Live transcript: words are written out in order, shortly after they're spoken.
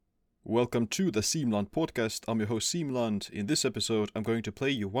Welcome to the Seamland podcast. I'm your host Seamland. In this episode, I'm going to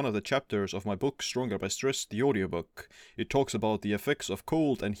play you one of the chapters of my book Stronger by Stress, the audiobook. It talks about the effects of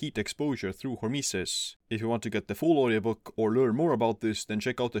cold and heat exposure through hormesis. If you want to get the full audiobook or learn more about this, then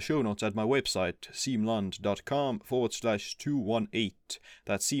check out the show notes at my website, seamland.com/218.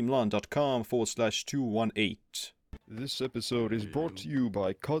 That's seamland.com/218. This episode is brought to you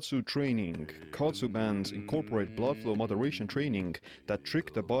by Katsu Training. Katsu bands incorporate blood flow moderation training that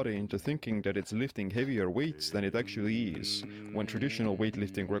trick the body into thinking that it's lifting heavier weights than it actually is. When traditional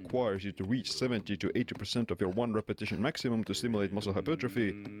weightlifting requires you to reach 70 to 80% of your one repetition maximum to stimulate muscle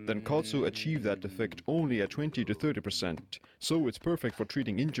hypertrophy, then Katsu achieve that effect only at 20 to 30%. So it's perfect for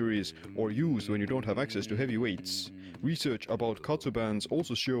treating injuries or used when you don't have access to heavy weights. Research about Katsu bands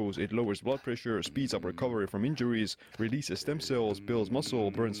also shows it lowers blood pressure, speeds up recovery from injuries, releases stem cells, builds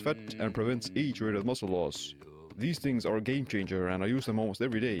muscle, burns fat, and prevents age-related muscle loss. These things are a game changer and I use them almost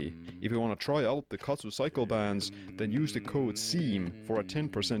every day. If you want to try out the Katsu Cycle bands, then use the code SEAM for a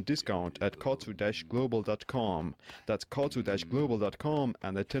 10% discount at katsu-global.com. That's katsu-global.com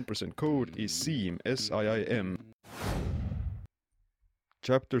and the 10% code is SEAM, S-I-I-M.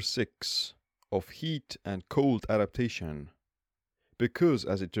 Chapter 6 of Heat and Cold Adaptation. Because,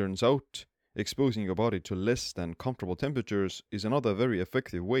 as it turns out, exposing your body to less than comfortable temperatures is another very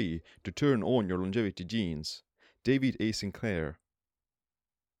effective way to turn on your longevity genes. David A. Sinclair.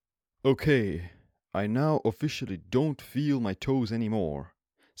 Okay, I now officially don't feel my toes anymore,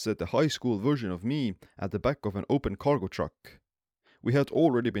 said the high school version of me at the back of an open cargo truck. We had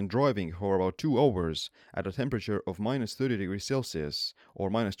already been driving for about 2 hours at a temperature of minus 30 degrees Celsius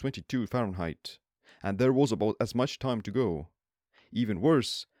or minus 22 Fahrenheit, and there was about as much time to go. Even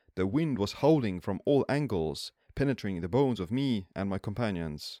worse, the wind was howling from all angles, penetrating the bones of me and my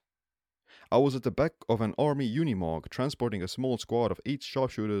companions. I was at the back of an army Unimog transporting a small squad of 8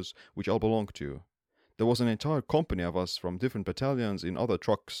 sharpshooters which I belonged to. There was an entire company of us from different battalions in other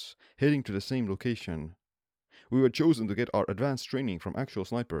trucks, heading to the same location. We were chosen to get our advanced training from actual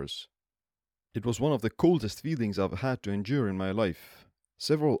snipers. It was one of the coldest feelings I've had to endure in my life.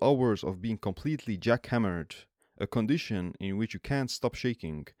 Several hours of being completely jackhammered, a condition in which you can't stop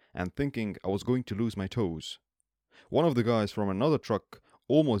shaking, and thinking I was going to lose my toes. One of the guys from another truck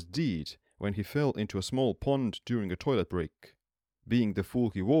almost did when he fell into a small pond during a toilet break. Being the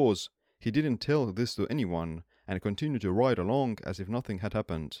fool he was, he didn't tell this to anyone and continued to ride along as if nothing had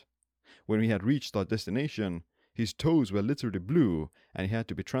happened. When we had reached our destination, his toes were literally blue and he had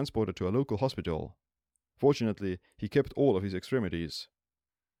to be transported to a local hospital. Fortunately, he kept all of his extremities.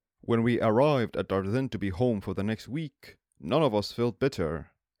 When we arrived at our then-to-be home for the next week, none of us felt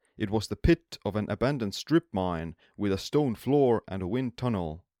better. It was the pit of an abandoned strip mine with a stone floor and a wind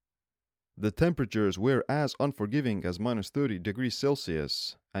tunnel. The temperatures were as unforgiving as minus 30 degrees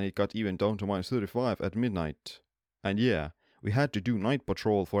Celsius, and it got even down to minus 35 at midnight. And yeah, we had to do night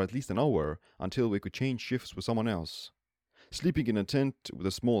patrol for at least an hour until we could change shifts with someone else. Sleeping in a tent with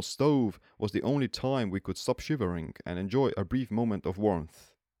a small stove was the only time we could stop shivering and enjoy a brief moment of warmth.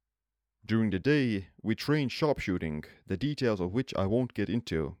 During the day, we trained sharpshooting, the details of which I won't get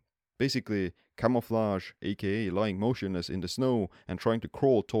into. Basically, camouflage, aka lying motionless in the snow and trying to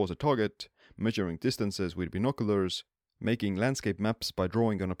crawl towards a target, measuring distances with binoculars, making landscape maps by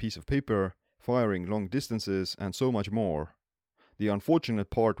drawing on a piece of paper, firing long distances, and so much more. The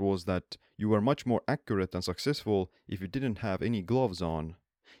unfortunate part was that you were much more accurate and successful if you didn't have any gloves on.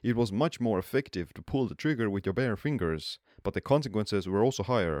 It was much more effective to pull the trigger with your bare fingers, but the consequences were also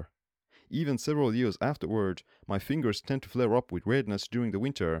higher. Even several years afterward, my fingers tend to flare up with redness during the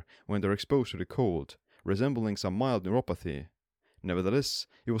winter when they're exposed to the cold, resembling some mild neuropathy. Nevertheless,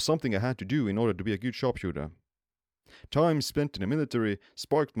 it was something I had to do in order to be a good sharpshooter. Time spent in the military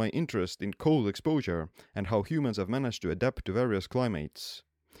sparked my interest in cold exposure and how humans have managed to adapt to various climates.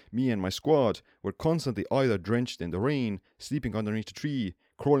 Me and my squad were constantly either drenched in the rain, sleeping underneath a tree,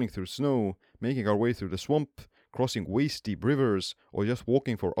 crawling through snow, making our way through the swamp, crossing waist-deep rivers, or just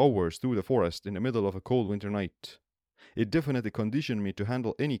walking for hours through the forest in the middle of a cold winter night. It definitely conditioned me to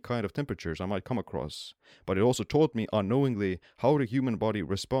handle any kind of temperatures I might come across, but it also taught me unknowingly how the human body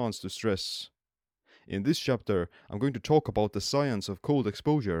responds to stress. In this chapter, I'm going to talk about the science of cold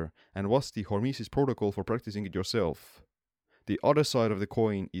exposure and what's the hormesis protocol for practicing it yourself. The other side of the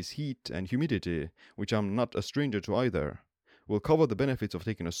coin is heat and humidity, which I'm not a stranger to either. We'll cover the benefits of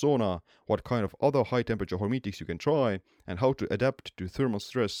taking a sauna, what kind of other high-temperature hormetics you can try, and how to adapt to thermal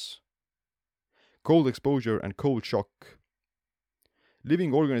stress. Cold exposure and cold shock.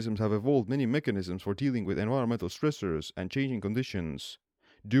 Living organisms have evolved many mechanisms for dealing with environmental stressors and changing conditions.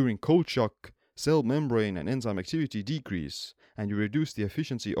 During cold shock, cell membrane and enzyme activity decrease, and you reduce the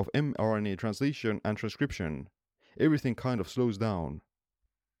efficiency of mRNA translation and transcription. Everything kind of slows down.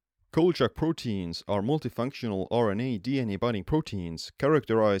 Kolchak proteins are multifunctional RNA DNA binding proteins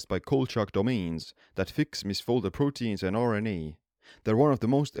characterized by Kolchak domains that fix misfolded proteins and RNA. They're one of the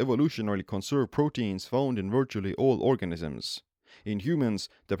most evolutionarily conserved proteins found in virtually all organisms. In humans,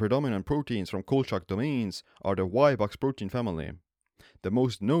 the predominant proteins from Kolchak domains are the Y-Box protein family. The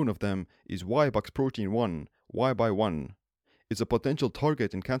most known of them is Y-Box protein 1, Y-by1. It's a potential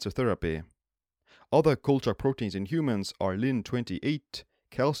target in cancer therapy. Other Kolchak proteins in humans are Lin28,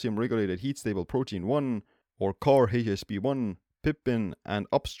 calcium-regulated heat-stable protein 1, or CAR-HSP1, pipin, and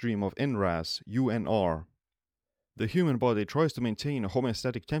upstream of NRAS, UNR. The human body tries to maintain a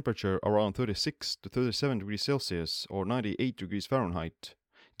homeostatic temperature around 36 to 37 degrees Celsius or 98 degrees Fahrenheit.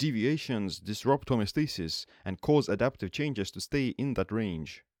 Deviations disrupt homeostasis and cause adaptive changes to stay in that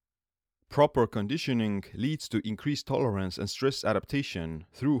range. Proper conditioning leads to increased tolerance and stress adaptation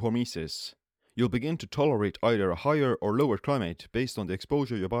through hormesis. You'll begin to tolerate either a higher or lower climate based on the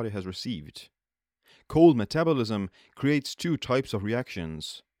exposure your body has received. Cold metabolism creates two types of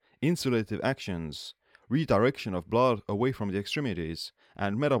reactions: insulative actions, redirection of blood away from the extremities,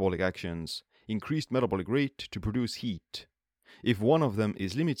 and metabolic actions, increased metabolic rate to produce heat. If one of them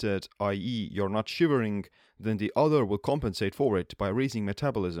is limited, i.e. you're not shivering, then the other will compensate for it by raising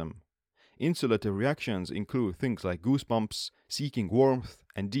metabolism. Insulative reactions include things like goosebumps, seeking warmth,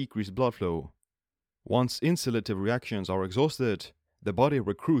 and decreased blood flow. Once insulative reactions are exhausted, the body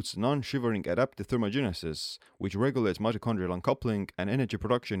recruits non-shivering adaptive thermogenesis, which regulates mitochondrial uncoupling and energy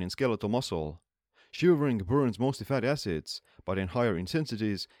production in skeletal muscle. Shivering burns mostly fatty acids, but in higher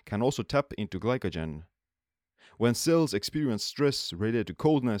intensities can also tap into glycogen. When cells experience stress related to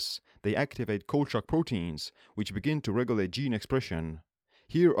coldness, they activate Kolchak proteins, which begin to regulate gene expression.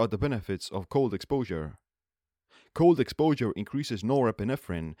 Here are the benefits of cold exposure. Cold exposure increases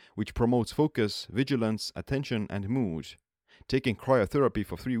norepinephrine, which promotes focus, vigilance, attention, and mood. Taking cryotherapy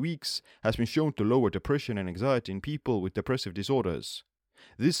for 3 weeks has been shown to lower depression and anxiety in people with depressive disorders.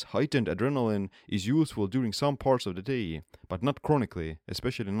 This heightened adrenaline is useful during some parts of the day, but not chronically,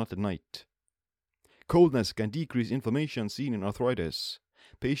 especially not at night. Coldness can decrease inflammation seen in arthritis.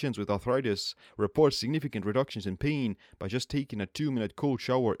 Patients with arthritis report significant reductions in pain by just taking a 2-minute cold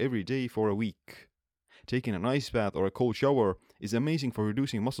shower every day for a week. Taking an ice bath or a cold shower is amazing for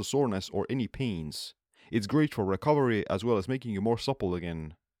reducing muscle soreness or any pains. It's great for recovery as well as making you more supple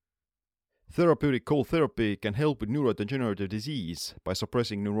again. Therapeutic cold therapy can help with neurodegenerative disease by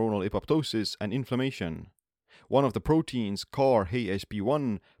suppressing neuronal apoptosis and inflammation. One of the proteins,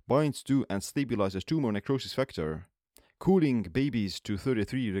 CAR-HSP1, binds to and stabilizes tumor necrosis factor. Cooling babies to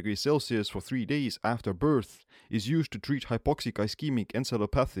 33 degrees Celsius for 3 days after birth is used to treat hypoxic ischemic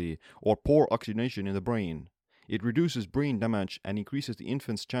encephalopathy or poor oxygenation in the brain. It reduces brain damage and increases the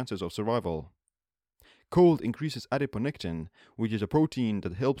infant's chances of survival. Cold increases adiponectin, which is a protein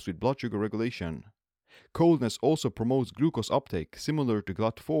that helps with blood sugar regulation. Coldness also promotes glucose uptake, similar to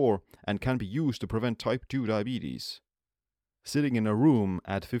GLUT4, and can be used to prevent type 2 diabetes. Sitting in a room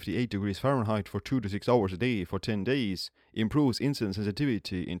at 58 degrees Fahrenheit for 2 to 6 hours a day for 10 days improves insulin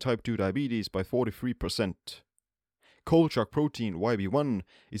sensitivity in type 2 diabetes by 43%. Kolchak protein YB1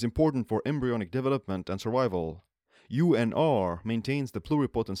 is important for embryonic development and survival. UNR maintains the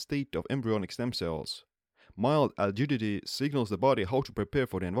pluripotent state of embryonic stem cells. Mild algidity signals the body how to prepare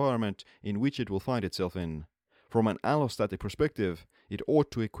for the environment in which it will find itself in. From an allostatic perspective, it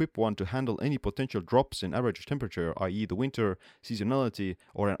ought to equip one to handle any potential drops in average temperature, i.e. the winter, seasonality,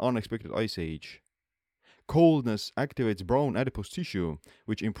 or an unexpected ice age. Coldness activates brown adipose tissue,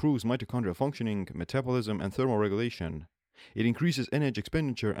 which improves mitochondrial functioning, metabolism, and thermoregulation. It increases energy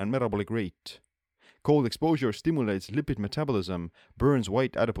expenditure and metabolic rate. Cold exposure stimulates lipid metabolism, burns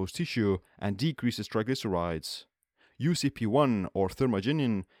white adipose tissue, and decreases triglycerides. UCP1 or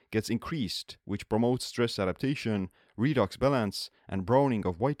thermogenin gets increased, which promotes stress adaptation, redox balance, and browning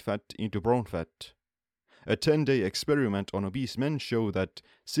of white fat into brown fat. A 10-day experiment on obese men showed that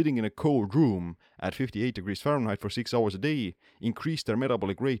sitting in a cold room at 58 degrees Fahrenheit for 6 hours a day increased their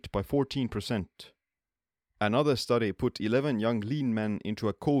metabolic rate by 14%. Another study put 11 young lean men into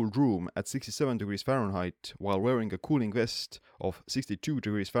a cold room at 67 degrees Fahrenheit while wearing a cooling vest of 62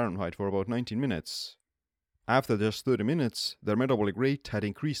 degrees Fahrenheit for about 19 minutes. After just 30 minutes, their metabolic rate had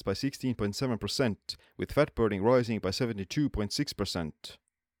increased by 16.7%, with fat burning rising by 72.6%.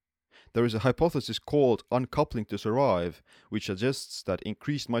 There is a hypothesis called uncoupling to survive, which suggests that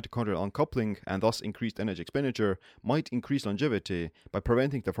increased mitochondrial uncoupling and thus increased energy expenditure might increase longevity by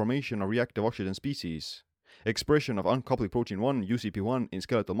preventing the formation of reactive oxygen species. Expression of uncoupling protein 1, UCP1, in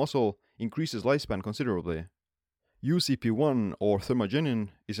skeletal muscle increases lifespan considerably. UCP1, or thermogenin,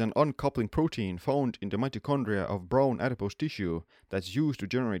 is an uncoupling protein found in the mitochondria of brown adipose tissue that's used to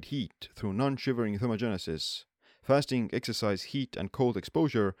generate heat through non-shivering thermogenesis. Fasting, exercise, heat, and cold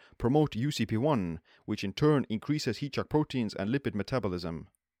exposure promote UCP1, which in turn increases heat shock proteins and lipid metabolism.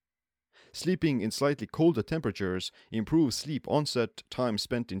 Sleeping in slightly colder temperatures improves sleep onset, time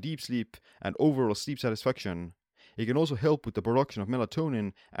spent in deep sleep, and overall sleep satisfaction. It can also help with the production of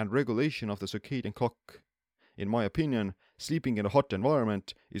melatonin and regulation of the circadian clock. In my opinion, sleeping in a hot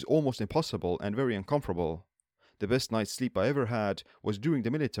environment is almost impossible and very uncomfortable. The best night's sleep I ever had was during the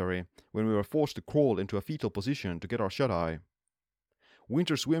military, when we were forced to crawl into a fetal position to get our shut-eye.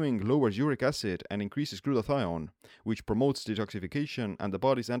 Winter swimming lowers uric acid and increases glutathione, which promotes detoxification and the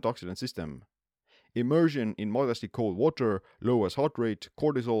body's antioxidant system. Immersion in modestly cold water lowers heart rate,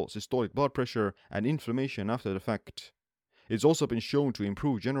 cortisol, systolic blood pressure, and inflammation after the fact. It's also been shown to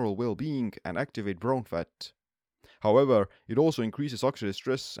improve general well-being and activate brown fat. However, it also increases oxidative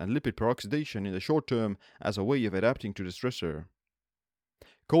stress and lipid peroxidation in the short term as a way of adapting to the stressor.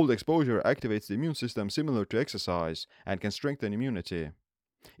 Cold exposure activates the immune system similar to exercise and can strengthen immunity.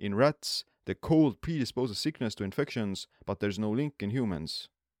 In rats, the cold predisposes sickness to infections, but there's no link in humans.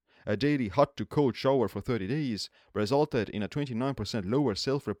 A daily hot to cold shower for 30 days resulted in a 29% lower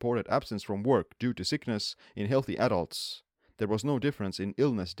self-reported absence from work due to sickness in healthy adults. There was no difference in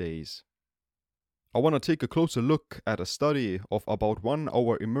illness days. I want to take a closer look at a study of about 1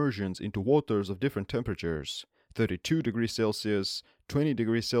 hour immersions into waters of different temperatures, 32 degrees Celsius, 20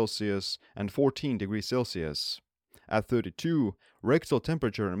 degrees Celsius, and 14 degrees Celsius. At 32, rectal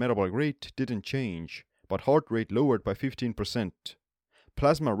temperature and metabolic rate didn't change, but heart rate lowered by 15%.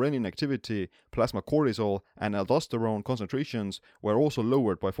 Plasma renin activity, plasma cortisol, and aldosterone concentrations were also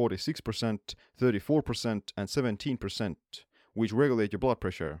lowered by 46%, 34%, and 17%, which regulate your blood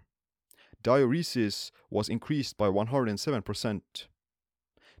pressure. Diuresis was increased by 107%.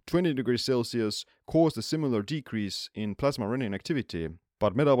 20 degrees Celsius caused a similar decrease in plasma renin activity,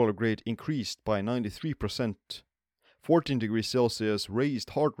 but metabolic rate increased by 93%. 14 degrees Celsius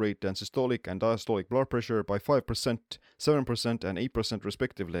raised heart rate and systolic and diastolic blood pressure by 5%, 7%, and 8%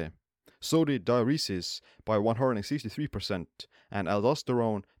 respectively. So did diuresis by 163% and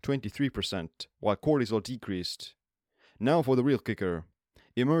aldosterone 23%, while cortisol decreased. Now for the real kicker.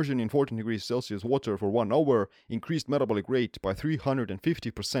 Immersion in 14 degrees Celsius water for 1 hour increased metabolic rate by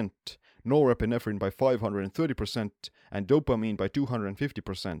 350%, norepinephrine by 530%, and dopamine by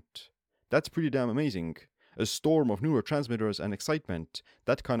 250%. That's pretty damn amazing. A storm of neurotransmitters and excitement.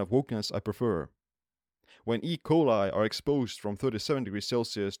 That kind of wokeness I prefer. When E. coli are exposed from 37 degrees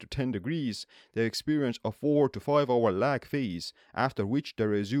Celsius to 10 degrees, they experience a 4 to 5 hour lag phase, after which they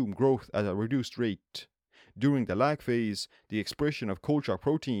resume growth at a reduced rate. During the lag phase, the expression of cold shock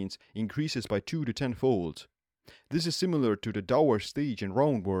proteins increases by 2 to 10-fold. This is similar to the dour stage in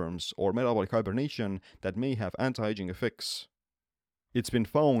roundworms or metabolic hibernation that may have anti-aging effects. It's been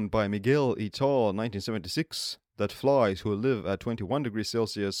found by Miguel et al. 1976 that flies who live at 21 degrees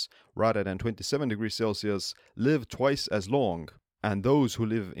Celsius rather than 27 degrees Celsius live twice as long, and those who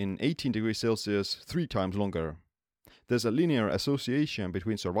live in 18 degrees Celsius 3 times longer. There's a linear association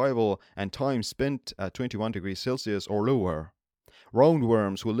between survival and time spent at 21 degrees Celsius or lower.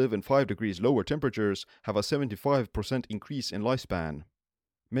 Roundworms who live in 5 degrees lower temperatures have a 75% increase in lifespan.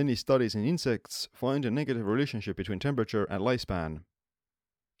 Many studies in insects find a negative relationship between temperature and lifespan.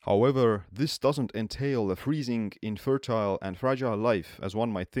 However, this doesn't entail a freezing, infertile, and fragile life as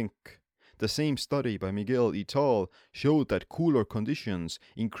one might think. The same study by Miguel et al. Showed that cooler conditions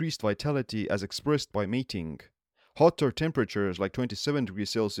increased vitality as expressed by mating. Hotter temperatures like 27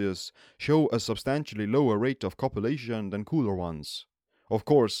 degrees Celsius show a substantially lower rate of copulation than cooler ones. Of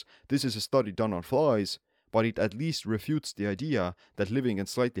course, this is a study done on flies, but it at least refutes the idea that living in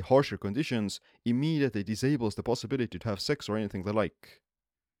slightly harsher conditions immediately disables the possibility to have sex or anything the like.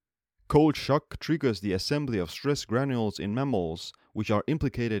 Cold shock triggers the assembly of stress granules in mammals, which are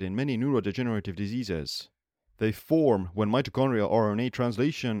implicated in many neurodegenerative diseases. They form when mitochondrial RNA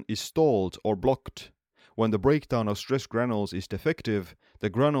translation is stalled or blocked. When the breakdown of stress granules is defective, the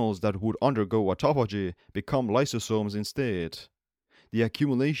granules that would undergo autophagy become lysosomes instead. The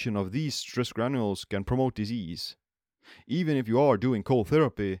accumulation of these stress granules can promote disease. Even if you are doing cold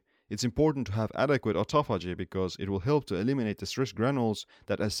therapy, it's important to have adequate autophagy because it will help to eliminate the stress granules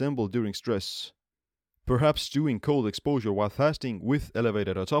that assemble during stress. Perhaps doing cold exposure while fasting with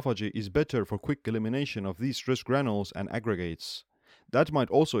elevated autophagy is better for quick elimination of these stress granules and aggregates. That might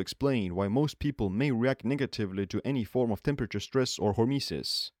also explain why most people may react negatively to any form of temperature stress or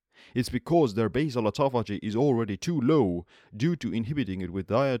hormesis. It's because their basal autophagy is already too low due to inhibiting it with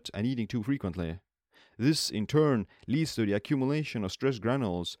diet and eating too frequently. This, in turn, leads to the accumulation of stress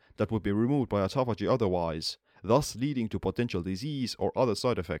granules that would be removed by autophagy otherwise, thus leading to potential disease or other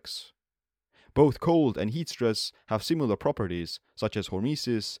side effects. Both cold and heat stress have similar properties, such as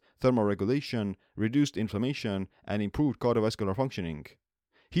hormesis, thermoregulation, reduced inflammation, and improved cardiovascular functioning.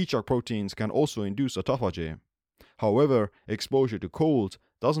 Heat shock proteins can also induce autophagy. However, exposure to cold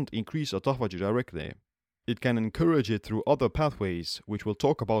doesn't increase autophagy directly. It can encourage it through other pathways, which we'll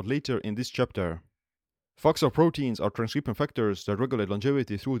talk about later in this chapter. FOXO proteins are transcription factors that regulate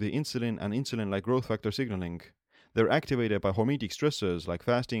longevity through the insulin and insulin-like growth factor signaling. They're activated by hormetic stressors like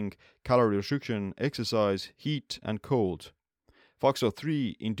fasting, calorie restriction, exercise, heat, and cold.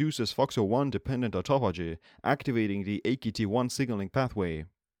 FOXO3 induces FOXO1 dependent autophagy, activating the AKT1 signaling pathway.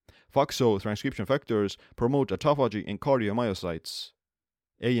 FOXO transcription factors promote autophagy in cardiomyocytes.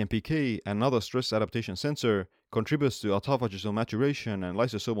 AMPK, another stress adaptation sensor, contributes to autophagocytal maturation and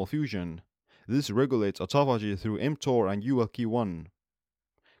lysosomal fusion. This regulates autophagy through mTOR and ULK1.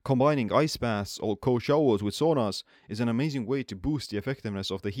 Combining ice baths or cold showers with saunas is an amazing way to boost the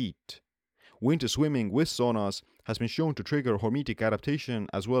effectiveness of the heat. Winter swimming with saunas has been shown to trigger hormetic adaptation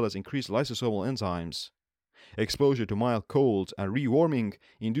as well as increase lysosomal enzymes. Exposure to mild cold and rewarming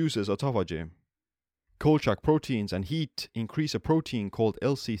induces autophagy. Cold shock proteins and heat increase a protein called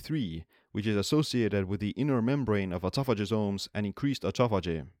LC3, which is associated with the inner membrane of autophagosomes and increased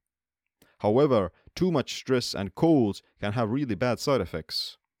autophagy. However, too much stress and cold can have really bad side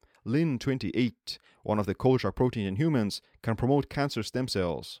effects. Lin28, one of the cold shock proteins in humans, can promote cancer stem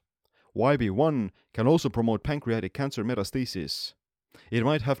cells. YB1 can also promote pancreatic cancer metastasis. It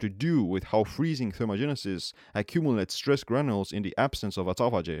might have to do with how freezing thermogenesis accumulates stress granules in the absence of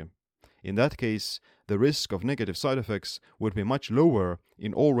autophagy. In that case, the risk of negative side effects would be much lower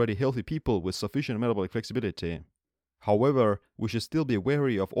in already healthy people with sufficient metabolic flexibility. However, we should still be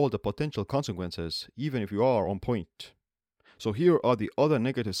wary of all the potential consequences, even if you are on point. So here are the other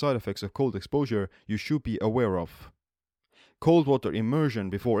negative side effects of cold exposure you should be aware of. Cold water immersion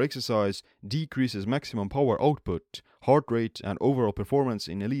before exercise decreases maximum power output, heart rate, and overall performance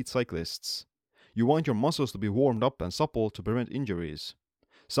in elite cyclists. You want your muscles to be warmed up and supple to prevent injuries.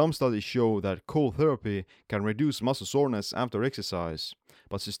 Some studies show that cold therapy can reduce muscle soreness after exercise,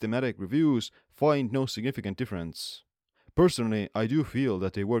 but systematic reviews find no significant difference. Personally, I do feel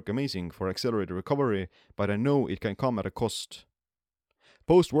that they work amazing for accelerated recovery, but I know it can come at a cost.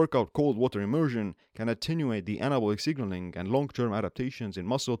 Post-workout cold water immersion can attenuate the anabolic signaling and long-term adaptations in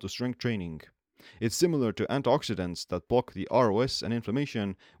muscle to strength training. It's similar to antioxidants that block the ROS and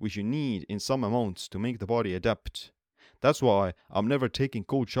inflammation which you need in some amounts to make the body adapt. That's why I'm never taking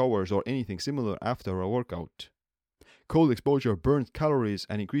cold showers or anything similar after a workout. Cold exposure burns calories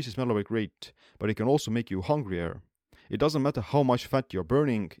and increases metabolic rate, but it can also make you hungrier. It doesn't matter how much fat you're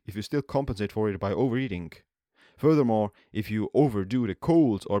burning if you still compensate for it by overeating. Furthermore, if you overdo the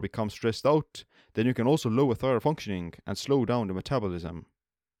cold or become stressed out, then you can also lower thyroid functioning and slow down the metabolism.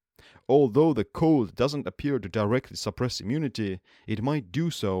 Although the cold doesn't appear to directly suppress immunity, it might do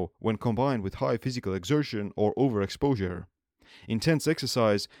so when combined with high physical exertion or overexposure. Intense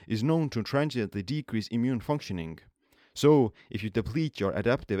exercise is known to transiently decrease immune functioning. So, if you deplete your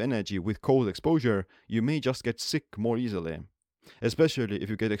adaptive energy with cold exposure, you may just get sick more easily, especially if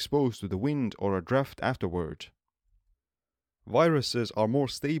you get exposed to the wind or a draft afterward. Viruses are more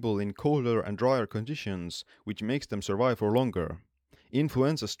stable in colder and drier conditions, which makes them survive for longer.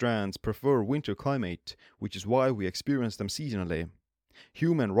 Influenza strands prefer winter climate, which is why we experience them seasonally.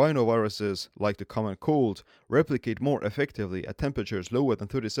 Human rhinoviruses, like the common cold, replicate more effectively at temperatures lower than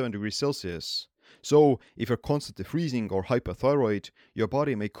 37 degrees Celsius. So, if you're constantly freezing or hypothyroid, your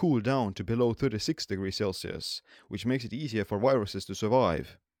body may cool down to below 36 degrees Celsius, which makes it easier for viruses to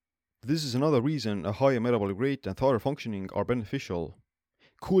survive. This is another reason a higher metabolic rate and thyroid functioning are beneficial.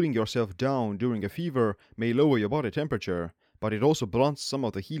 Cooling yourself down during a fever may lower your body temperature, but it also blunts some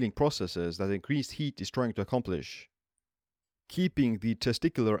of the healing processes that increased heat is trying to accomplish. Keeping the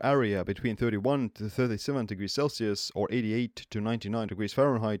testicular area between 31 to 37 degrees Celsius or 88 to 99 degrees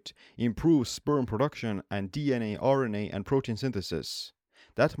Fahrenheit improves sperm production and DNA, RNA, and protein synthesis.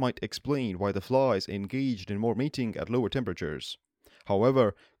 That might explain why the flies engaged in more mating at lower temperatures.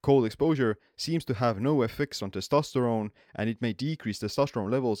 However, cold exposure seems to have no effects on testosterone, and it may decrease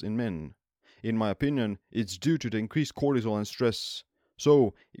testosterone levels in men. In my opinion, it's due to the increased cortisol and stress,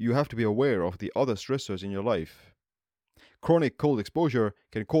 so you have to be aware of the other stressors in your life. Chronic cold exposure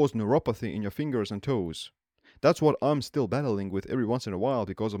can cause neuropathy in your fingers and toes. That's what I'm still battling with every once in a while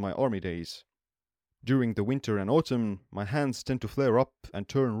because of my army days. During the winter and autumn, my hands tend to flare up and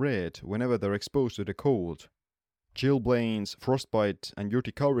turn red whenever they're exposed to the cold. Chilblains, frostbite, and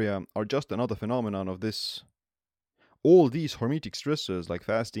urticaria are just another phenomenon of this. All these hormetic stressors like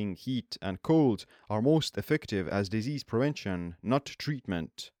fasting, heat, and cold are most effective as disease prevention, not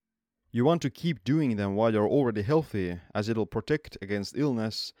treatment. You want to keep doing them while you're already healthy, as it'll protect against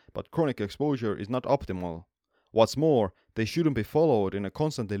illness, but chronic exposure is not optimal. What's more, they shouldn't be followed in a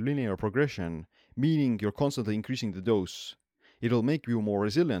constantly linear progression, meaning you're constantly increasing the dose. It'll make you more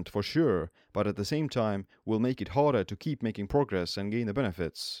resilient for sure, but at the same time will make it harder to keep making progress and gain the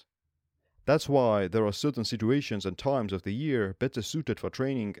benefits. That's why there are certain situations and times of the year better suited for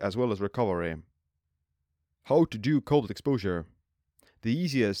training as well as recovery. How to do cold exposure. The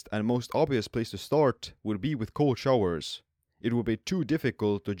easiest and most obvious place to start would be with cold showers. It would be too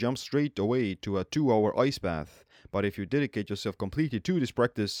difficult to jump straight away to a 2-hour ice bath, but if you dedicate yourself completely to this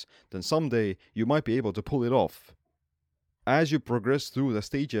practice, then someday you might be able to pull it off. As you progress through the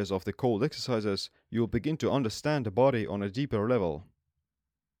stages of the cold exercises, you'll begin to understand the body on a deeper level.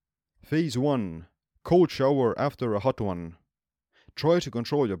 Phase 1. Cold shower after a hot one. Try to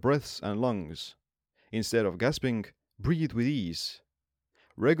control your breaths and lungs. Instead of gasping, breathe with ease.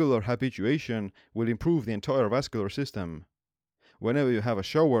 Regular habituation will improve the entire vascular system. Whenever you have a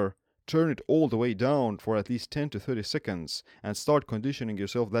shower, turn it all the way down for at least 10 to 30 seconds and start conditioning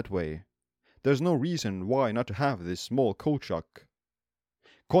yourself that way. There's no reason why not to have this small cold shock.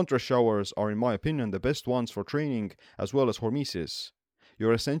 Contrast showers are in my opinion the best ones for training as well as hormesis.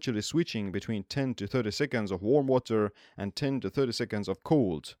 You're essentially switching between 10 to 30 seconds of warm water and 10 to 30 seconds of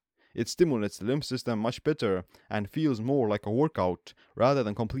cold. It stimulates the lymph system much better and feels more like a workout rather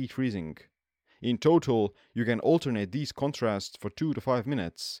than complete freezing. In total, you can alternate these contrasts for 2 to 5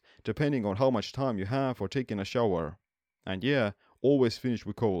 minutes, depending on how much time you have for taking a shower. And yeah, always finish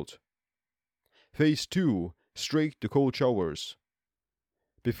with cold. Phase 2. Straight to cold showers.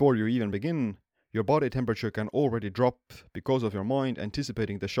 Before you even begin, your body temperature can already drop because of your mind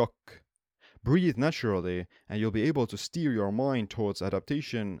anticipating the shock. Breathe naturally, and you'll be able to steer your mind towards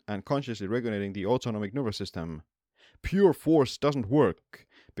adaptation and consciously regulating the autonomic nervous system. Pure force doesn't work,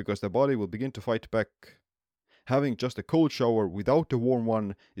 because the body will begin to fight back. Having just a cold shower without the warm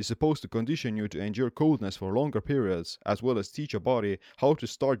one is supposed to condition you to endure coldness for longer periods, as well as teach your body how to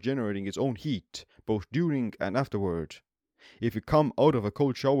start generating its own heat, both during and afterward. If you come out of a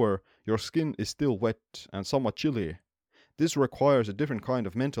cold shower, your skin is still wet and somewhat chilly. This requires a different kind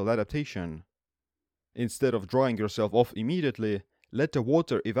of mental adaptation. Instead of drying yourself off immediately, let the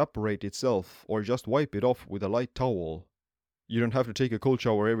water evaporate itself or just wipe it off with a light towel. You don't have to take a cold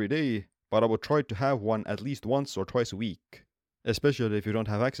shower every day, but I would try to have one at least once or twice a week, especially if you don't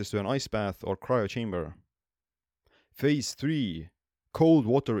have access to an ice bath or cryo chamber. Phase 3. Cold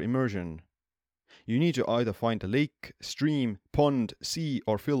water immersion. You need to either find a lake, stream, pond, sea,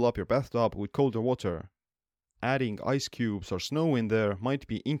 or fill up your bathtub with colder water. Adding ice cubes or snow in there might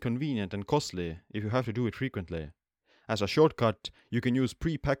be inconvenient and costly if you have to do it frequently. As a shortcut, you can use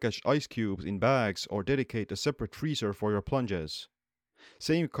pre-packaged ice cubes in bags or dedicate a separate freezer for your plunges.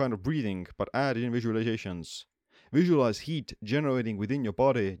 Same kind of breathing, but add in visualizations. Visualize heat generating within your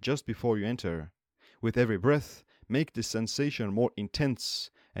body just before you enter. With every breath, make this sensation more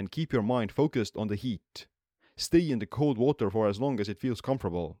intense and keep your mind focused on the heat. Stay in the cold water for as long as it feels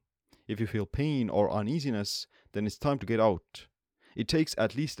comfortable. If you feel pain or uneasiness, then it's time to get out. It takes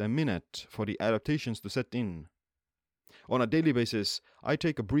at least a minute for the adaptations to set in. On a daily basis, I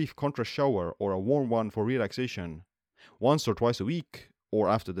take a brief contrast shower or a warm one for relaxation. Once or twice a week, or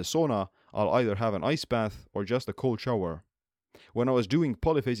after the sauna, I'll either have an ice bath or just a cold shower. When I was doing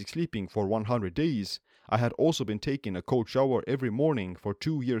polyphasic sleeping for 100 days, I had also been taking a cold shower every morning for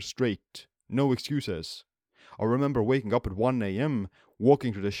 2 years straight. No excuses. I remember waking up at 1 a.m.,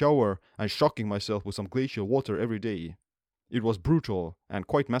 walking to the shower, and shocking myself with some glacial water every day. It was brutal and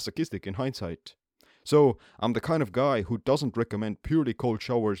quite masochistic in hindsight. So, I'm the kind of guy who doesn't recommend purely cold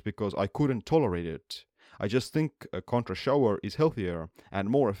showers because I couldn't tolerate it. I just think a contrast shower is healthier and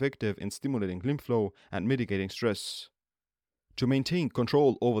more effective in stimulating lymph flow and mitigating stress. To maintain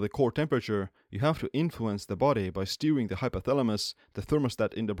control over the core temperature, you have to influence the body by steering the hypothalamus, the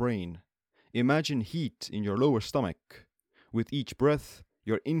thermostat in the brain. Imagine heat in your lower stomach. With each breath,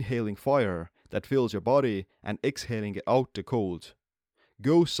 you're inhaling fire that fills your body and exhaling it out the cold.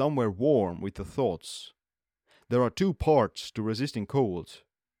 Go somewhere warm with the thoughts. There are 2 parts to resisting cold.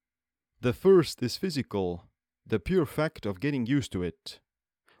 The first is physical, the pure fact of getting used to it.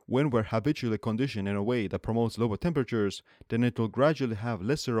 When we're habitually conditioned in a way that promotes lower temperatures, then it will gradually have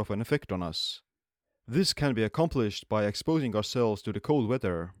lesser of an effect on us. This can be accomplished by exposing ourselves to the cold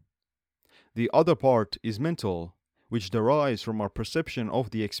weather. The other part is mental, which derives from our perception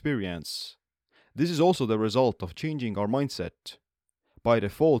of the experience. This is also the result of changing our mindset. By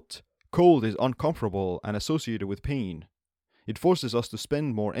default, cold is uncomfortable and associated with pain. It forces us to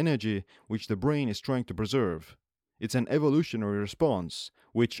spend more energy, which the brain is trying to preserve. It's an evolutionary response,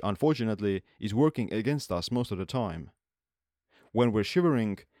 which, unfortunately, is working against us most of the time. When we're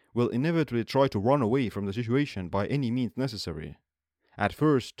shivering, we'll inevitably try to run away from the situation by any means necessary. At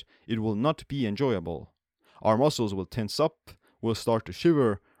first, it will not be enjoyable. Our muscles will tense up, we'll start to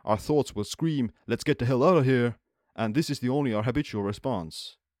shiver, our thoughts will scream, "Let's get the hell out of here!" And this is the only our habitual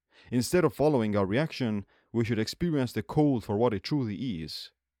response. Instead of following our reaction, we should experience the cold for what it truly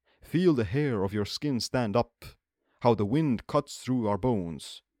is. Feel the hair of your skin stand up, how the wind cuts through our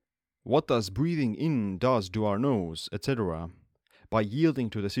bones. What does breathing in does to our nose, etc. By yielding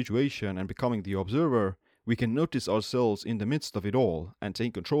to the situation and becoming the observer, we can notice ourselves in the midst of it all and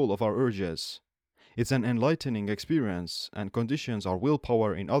take control of our urges. It's an enlightening experience and conditions our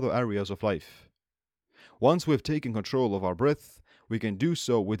willpower in other areas of life. Once we've taken control of our breath, we can do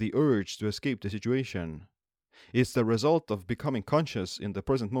so with the urge to escape the situation. It's the result of becoming conscious in the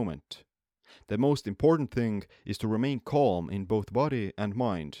present moment. The most important thing is to remain calm in both body and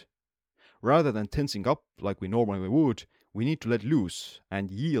mind. Rather than tensing up like we normally would, we need to let loose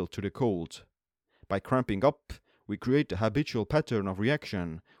and yield to the cold. By cramping up, we create a habitual pattern of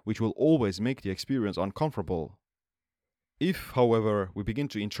reaction which will always make the experience uncomfortable. If, however, we begin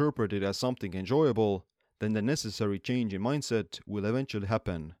to interpret it as something enjoyable, then the necessary change in mindset will eventually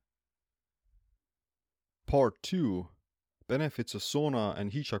happen. Part 2. Benefits of sauna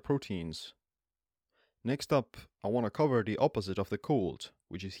and heat shock proteins. Next up, I want to cover the opposite of the cold,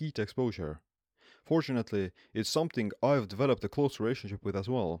 which is heat exposure. Fortunately, it's something I've developed a close relationship with as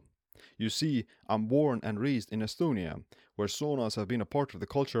well. You see, I'm born and raised in Estonia, where saunas have been a part of the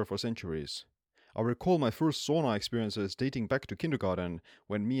culture for centuries. I recall my first sauna experiences dating back to kindergarten,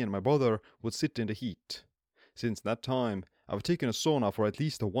 when me and my brother would sit in the heat. Since that time, I've taken a sauna for at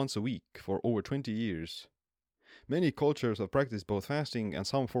least once a week for over 20 years. Many cultures have practiced both fasting and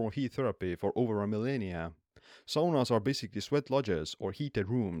some form of heat therapy for over a millennia. Saunas are basically sweat lodges or heated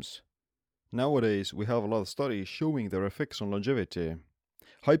rooms. Nowadays, we have a lot of studies showing their effects on longevity.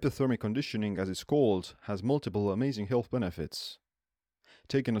 Hypothermic conditioning, as it's called, has multiple amazing health benefits.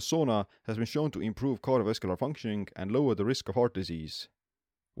 Taking a sauna has been shown to improve cardiovascular functioning and lower the risk of heart disease.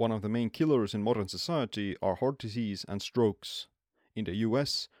 One of the main killers in modern society are heart disease and strokes. In the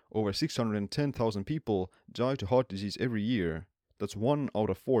US, over 610,000 people die to heart disease every year. That's 1 out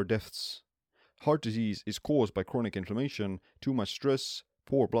of 4 deaths. Heart disease is caused by chronic inflammation, too much stress,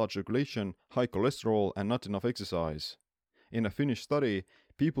 poor blood circulation, high cholesterol, and not enough exercise. In a Finnish study,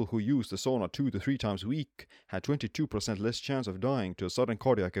 people who used the sauna 2 to 3 times a week had 22% less chance of dying to a sudden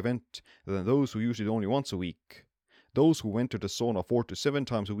cardiac event than those who used it only once a week. Those who went to the sauna 4 to 7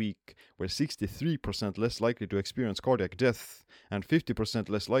 times a week were 63% less likely to experience cardiac death and 50%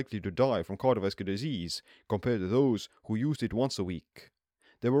 less likely to die from cardiovascular disease compared to those who used it once a week.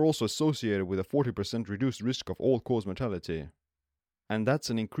 They were also associated with a 40% reduced risk of all-cause mortality. And that's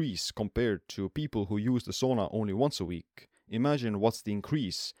an increase compared to people who use the sauna only once a week. Imagine what's the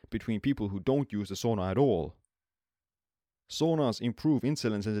increase between people who don't use the sauna at all. Saunas improve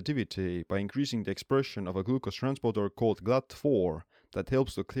insulin sensitivity by increasing the expression of a glucose transporter called GLUT4 that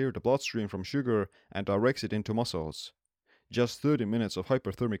helps to clear the bloodstream from sugar and directs it into muscles. Just 30 minutes of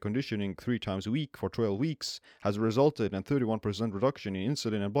hyperthermic conditioning 3 times a week for 12 weeks has resulted in 31% reduction in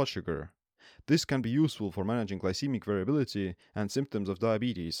insulin and blood sugar. This can be useful for managing glycemic variability and symptoms of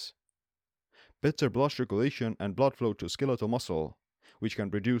diabetes. Better blood circulation and blood flow to skeletal muscle, which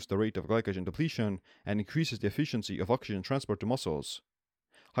can reduce the rate of glycogen depletion and increases the efficiency of oxygen transport to muscles.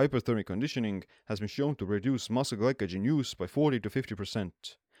 Hyperthermic conditioning has been shown to reduce muscle glycogen use by 40 to 50%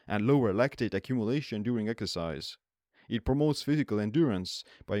 and lower lactate accumulation during exercise. It promotes physical endurance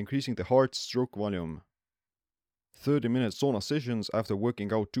by increasing the heart's stroke volume. 30-minute sauna sessions after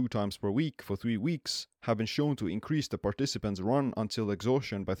working out 2 times per week for 3 weeks have been shown to increase the participants' run until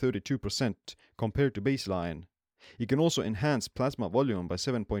exhaustion by 32% compared to baseline. It can also enhance plasma volume by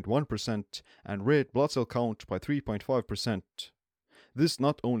 7.1% and red blood cell count by 3.5%. This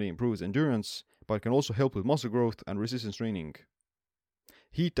not only improves endurance, but can also help with muscle growth and resistance training.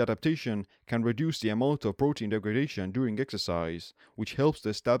 Heat adaptation can reduce the amount of protein degradation during exercise, which helps to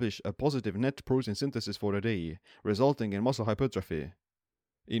establish a positive net protein synthesis for the day, resulting in muscle hypertrophy.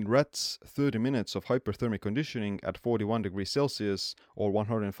 In rats, 30 minutes of hyperthermic conditioning at 41 degrees Celsius or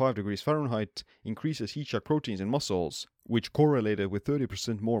 105 degrees Fahrenheit increases heat shock proteins in muscles, which correlated with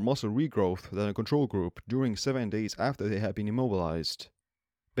 30% more muscle regrowth than a control group during 7 days after they had been immobilized.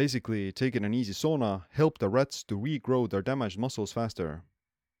 Basically, taking an easy sauna helped the rats to regrow their damaged muscles faster.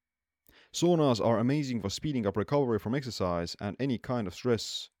 Saunas are amazing for speeding up recovery from exercise and any kind of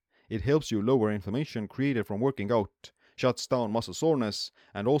stress. It helps you lower inflammation created from working out, shuts down muscle soreness,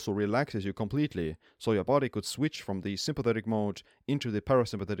 and also relaxes you completely, so your body could switch from the sympathetic mode into the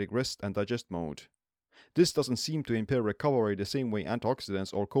parasympathetic rest and digest mode. This doesn't seem to impair recovery the same way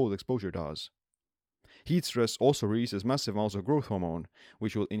antioxidants or cold exposure does. Heat stress also releases massive amounts of growth hormone,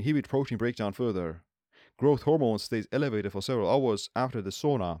 which will inhibit protein breakdown further. Growth hormone stays elevated for several hours after the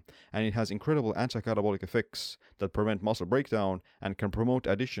sauna, and it has incredible anti-catabolic effects that prevent muscle breakdown and can promote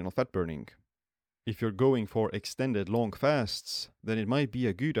additional fat burning. If you're going for extended long fasts, then it might be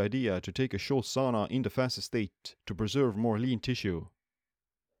a good idea to take a short sauna in the fasted state to preserve more lean tissue.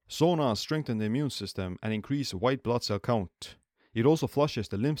 Saunas strengthen the immune system and increase white blood cell count. It also flushes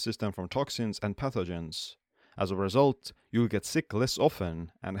the lymph system from toxins and pathogens. As a result, you'll get sick less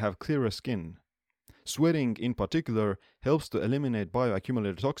often and have clearer skin. Sweating, in particular, helps to eliminate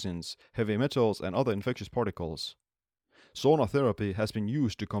bioaccumulated toxins, heavy metals, and other infectious particles. Sauna therapy has been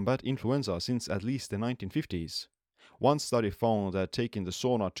used to combat influenza since at least the 1950s. One study found that taking the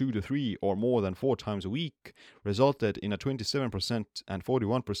sauna 2 to 3 or more than 4 times a week resulted in a 27% and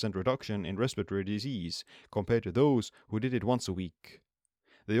 41% reduction in respiratory disease compared to those who did it once a week.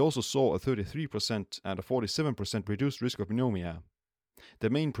 They also saw a 33% and a 47% reduced risk of pneumonia.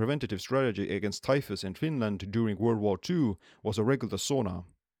 The main preventative strategy against typhus in Finland during World War II was a regular sauna.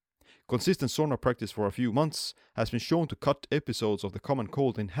 Consistent sauna practice for a few months has been shown to cut episodes of the common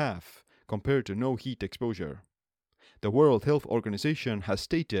cold in half compared to no heat exposure. The World Health Organization has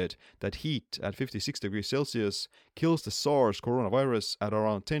stated that heat at 56 degrees Celsius kills the SARS coronavirus at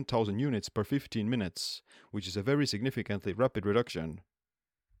around 10,000 units per 15 minutes, which is a very significantly rapid reduction.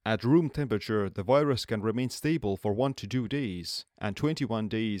 At room temperature, the virus can remain stable for 1 to 2 days, and 21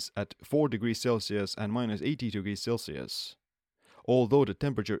 days at 4 degrees Celsius and minus 80 degrees Celsius. Although the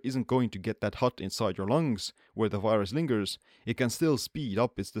temperature isn't going to get that hot inside your lungs, where the virus lingers, it can still speed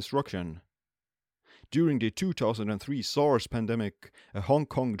up its destruction. During the 2003 SARS pandemic, a Hong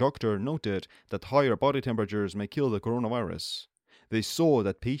Kong doctor noted that higher body temperatures may kill the coronavirus. They saw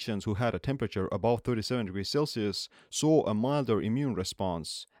that patients who had a temperature above 37 degrees Celsius saw a milder immune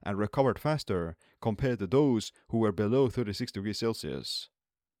response and recovered faster compared to those who were below 36 degrees Celsius.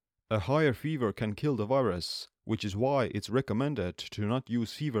 A higher fever can kill the virus, which is why it's recommended to not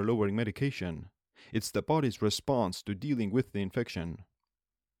use fever-lowering medication. It's the body's response to dealing with the infection.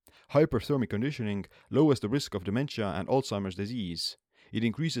 Hyperthermic conditioning lowers the risk of dementia and Alzheimer's disease. It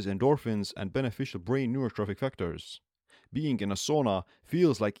increases endorphins and beneficial brain neurotrophic factors. Being in a sauna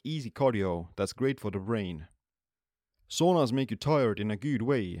feels like easy cardio that's great for the brain. Saunas make you tired in a good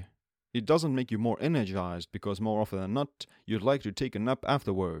way. It doesn't make you more energized because more often than not, you'd like to take a nap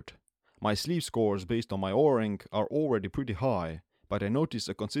afterward. My sleep scores based on my Oura Ring are already pretty high, but I notice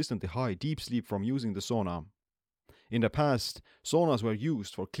a consistently high deep sleep from using the sauna. In the past, saunas were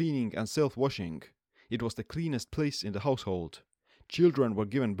used for cleaning and self-washing. It was the cleanest place in the household. Children were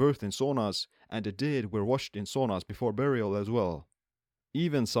given birth in saunas, and the dead were washed in saunas before burial as well.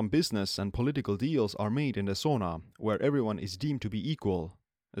 Even some business and political deals are made in the sauna, where everyone is deemed to be equal,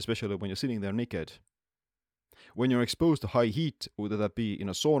 especially when you're sitting there naked. When you're exposed to high heat, whether that be in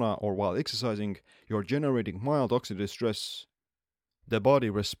a sauna or while exercising, you're generating mild oxidative stress. The body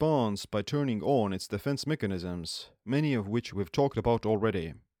responds by turning on its defense mechanisms, many of which we've talked about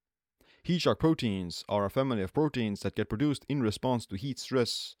already. Heat shock proteins are a family of proteins that get produced in response to heat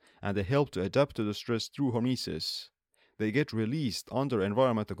stress, and they help to adapt to the stress through hormesis. They get released under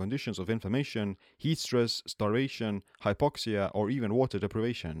environmental conditions of inflammation, heat stress, starvation, hypoxia, or even water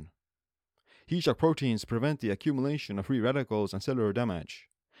deprivation. Heat shock proteins prevent the accumulation of free radicals and cellular damage.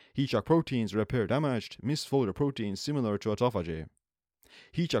 Heat shock proteins repair damaged, misfolded proteins similar to autophagy.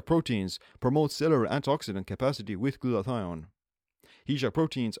 Heat shock proteins promote cellular antioxidant capacity with glutathione. Heat shock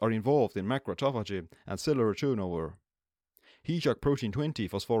proteins are involved in macroautophagy and cellular turnover. Heat shock protein 20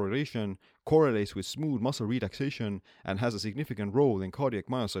 phosphorylation correlates with smooth muscle relaxation and has a significant role in cardiac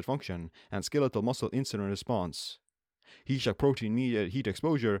myocyte function and skeletal muscle insulin response. Heat shock protein mediated heat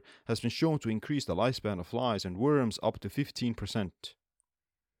exposure has been shown to increase the lifespan of flies and worms up to 15%.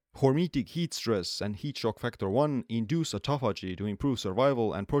 Hormetic heat stress and heat shock factor 1 induce autophagy to improve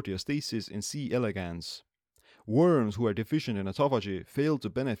survival and proteostasis in C. elegans. Worms who are deficient in autophagy fail to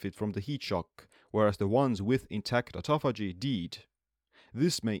benefit from the heat shock, whereas the ones with intact autophagy did.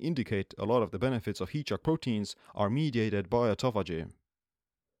 This may indicate a lot of the benefits of heat shock proteins are mediated by autophagy.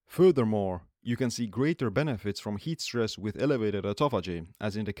 Furthermore, you can see greater benefits from heat stress with elevated autophagy,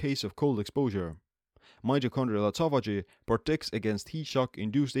 as in the case of cold exposure. Mitochondrial autophagy protects against heat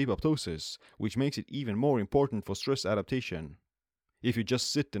shock-induced apoptosis, which makes it even more important for stress adaptation. If you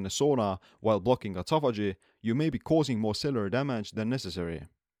just sit in a sauna while blocking autophagy, you may be causing more cellular damage than necessary.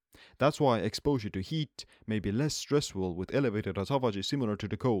 That's why exposure to heat may be less stressful with elevated autophagy similar to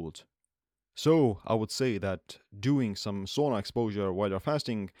the cold. So, I would say that doing some sauna exposure while you're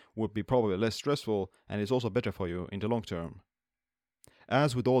fasting would be probably less stressful and is also better for you in the long term.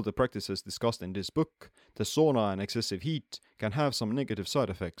 As with all the practices discussed in this book, the sauna and excessive heat can have some negative side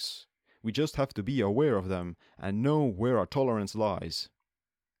effects. We just have to be aware of them and know where our tolerance lies.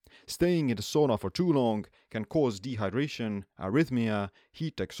 Staying in the sauna for too long can cause dehydration, arrhythmia,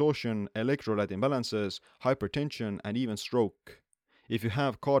 heat exhaustion, electrolyte imbalances, hypertension, and even stroke. If you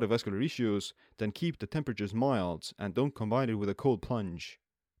have cardiovascular issues, then keep the temperatures mild and don't combine it with a cold plunge.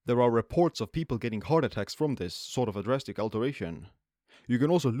 There are reports of people getting heart attacks from this sort of a drastic alteration. You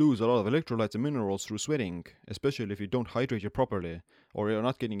can also lose a lot of electrolytes and minerals through sweating, especially if you don't hydrate it properly or you're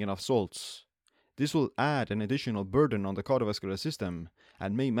not getting enough salts. This will add an additional burden on the cardiovascular system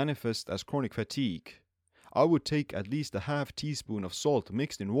and may manifest as chronic fatigue. I would take at least a half teaspoon of salt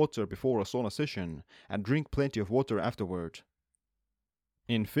mixed in water before a sauna session and drink plenty of water afterward.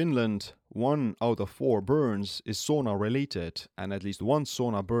 In Finland, 1 out of 4 burns is sauna related, and at least 1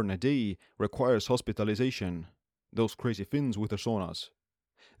 sauna burn a day requires hospitalization. Those crazy Finns with their saunas.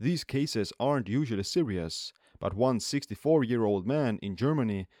 These cases aren't usually serious, but one 64-year-old man in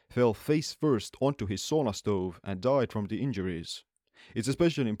Germany fell face first onto his sauna stove and died from the injuries. It's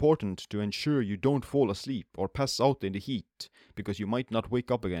especially important to ensure you don't fall asleep or pass out in the heat, because you might not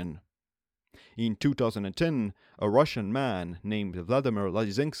wake up again. In 2010, a Russian man named Vladimir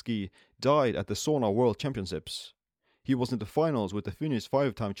Ladizensky died at the Sauna World Championships. He was in the finals with the Finnish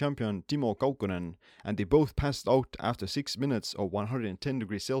 5-time champion Timo Kaukkonen, and they both passed out after 6 minutes of 110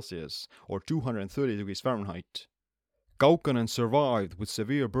 degrees Celsius or 230 degrees Fahrenheit. Kaukkonen survived with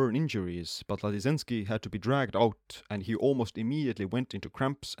severe burn injuries, but Ladizensky had to be dragged out and he almost immediately went into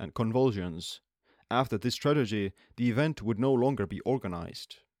cramps and convulsions. After this tragedy, the event would no longer be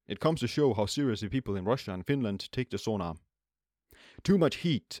organized. It comes to show how seriously people in Russia and Finland take the sauna. Too much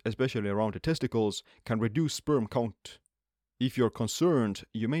heat, especially around the testicles, can reduce sperm count. If you're concerned,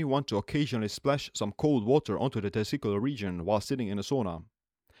 you may want to occasionally splash some cold water onto the testicular region while sitting in a sauna.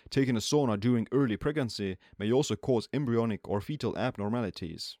 Taking a sauna during early pregnancy may also cause embryonic or fetal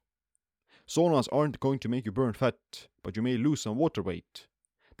abnormalities. Saunas aren't going to make you burn fat, but you may lose some water weight.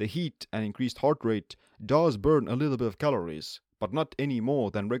 The heat and increased heart rate does burn a little bit of calories, but not any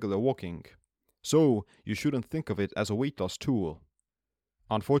more than regular walking. So, you shouldn't think of it as a weight loss tool.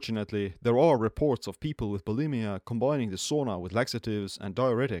 Unfortunately, there are reports of people with bulimia combining the sauna with laxatives and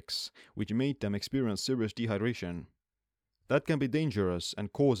diuretics, which made them experience serious dehydration. That can be dangerous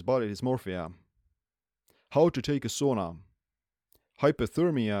and cause body dysmorphia. How to take a sauna?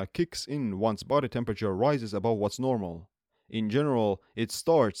 Hypothermia kicks in once body temperature rises above what's normal. In general, it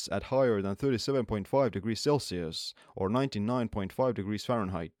starts at higher than 37.5 degrees Celsius or 99.5 degrees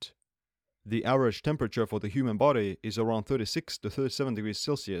Fahrenheit. The average temperature for the human body is around 36 to 37 degrees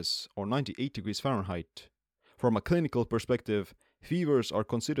Celsius or 98 degrees Fahrenheit. From a clinical perspective, fevers are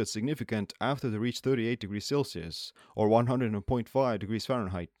considered significant after they reach 38 degrees Celsius or 100.5 degrees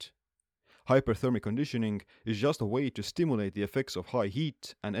Fahrenheit. Hyperthermic conditioning is just a way to stimulate the effects of high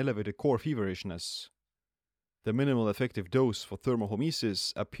heat and elevated core feverishness. The minimal effective dose for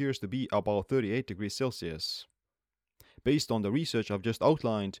thermohomesis appears to be about 38 degrees Celsius. Based on the research I've just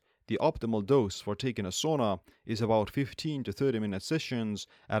outlined, the optimal dose for taking a sauna is about 15 to 30 minute sessions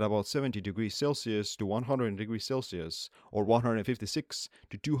at about 70 degrees Celsius to 100 degrees Celsius or 156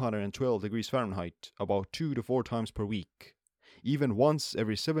 to 212 degrees Fahrenheit about 2 to 4 times per week. Even once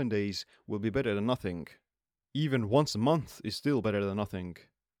every 7 days will be better than nothing. Even once a month is still better than nothing.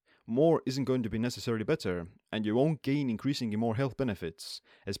 More isn't going to be necessarily better, and you won't gain increasingly more health benefits,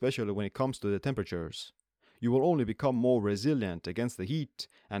 especially when it comes to the temperatures. You will only become more resilient against the heat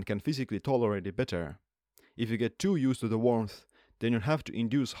and can physically tolerate it better. If you get too used to the warmth, then you'll have to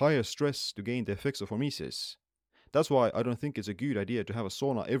induce higher stress to gain the effects of hormesis. That's why I don't think it's a good idea to have a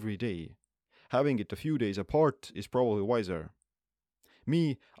sauna every day. Having it a few days apart is probably wiser.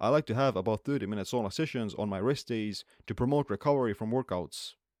 Me, I like to have about 30-minute sauna sessions on my rest days to promote recovery from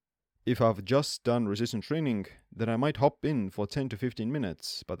workouts. If I've just done resistance training, then I might hop in for 10 to 15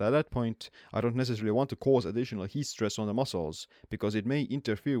 minutes, but at that point, I don't necessarily want to cause additional heat stress on the muscles, because it may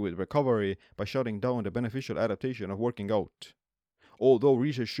interfere with recovery by shutting down the beneficial adaptation of working out. Although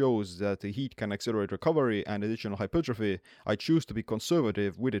research shows that the heat can accelerate recovery and additional hypertrophy, I choose to be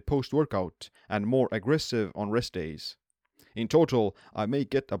conservative with it post-workout and more aggressive on rest days. In total, I may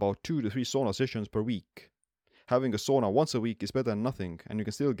get about 2 to 3 sauna sessions per week. Having a sauna once a week is better than nothing, and you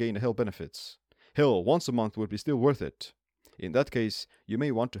can still gain health benefits. Hell, once a month would be still worth it. In that case, you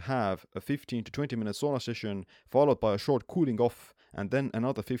may want to have a 15 to 20 minute sauna session, followed by a short cooling off, and then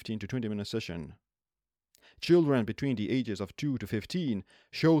another 15 to 20 minute session. Children between the ages of 2 to 15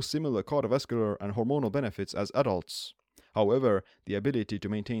 show similar cardiovascular and hormonal benefits as adults. However, the ability to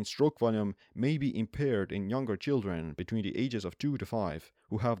maintain stroke volume may be impaired in younger children between the ages of 2 to 5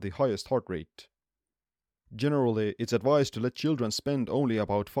 who have the highest heart rate. Generally, it's advised to let children spend only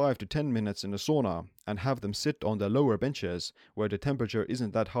about 5 to 10 minutes in the sauna and have them sit on the lower benches where the temperature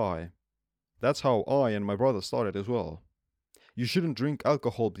isn't that high. That's how I and my brother started as well. You shouldn't drink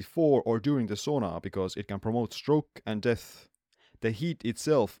alcohol before or during the sauna because it can promote stroke and death. The heat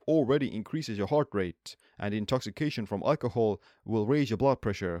itself already increases your heart rate, and intoxication from alcohol will raise your blood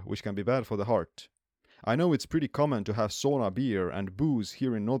pressure, which can be bad for the heart. I know it's pretty common to have sauna beer and booze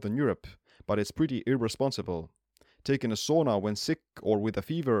here in Northern Europe, but it's pretty irresponsible. Taking a sauna when sick or with a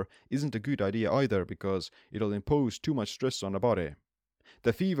fever isn't a good idea either because it'll impose too much stress on the body.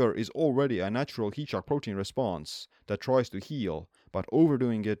 The fever is already a natural heat shock protein response that tries to heal, but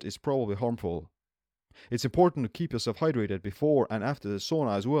overdoing it is probably harmful. It's important to keep yourself hydrated before and after the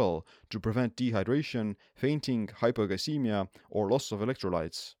sauna as well to prevent dehydration, fainting, hypoglycemia, or loss of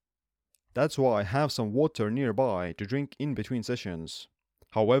electrolytes. That's why I have some water nearby to drink in between sessions.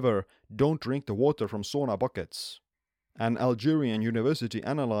 However, don't drink the water from sauna buckets. An Algerian university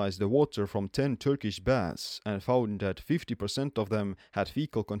analyzed the water from 10 Turkish baths and found that 50% of them had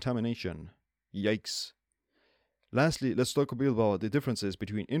fecal contamination. Yikes. Lastly, let's talk a bit about the differences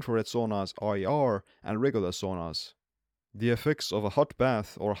between infrared saunas, IR, and regular saunas. The effects of a hot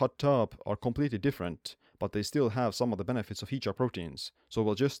bath or a hot tub are completely different, but they still have some of the benefits of heat shock proteins, so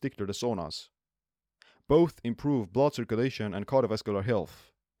we'll just stick to the saunas. Both improve blood circulation and cardiovascular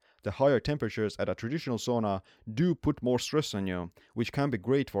health. The higher temperatures at a traditional sauna do put more stress on you, which can be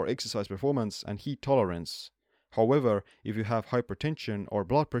great for exercise performance and heat tolerance. However, if you have hypertension or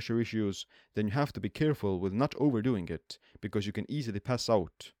blood pressure issues, then you have to be careful with not overdoing it, because you can easily pass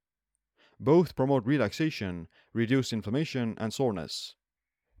out. Both promote relaxation, reduce inflammation and soreness.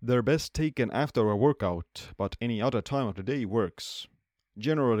 They're best taken after a workout, but any other time of the day works.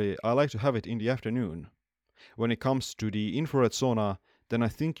 Generally, I like to have it in the afternoon. When it comes to the infrared sauna, then I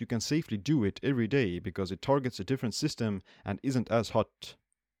think you can safely do it every day because it targets a different system and isn't as hot.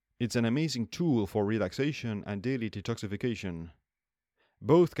 It's an amazing tool for relaxation and daily detoxification.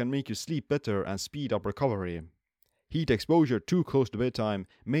 Both can make you sleep better and speed up recovery. Heat exposure too close to bedtime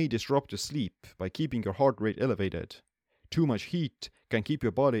may disrupt your sleep by keeping your heart rate elevated. Too much heat can keep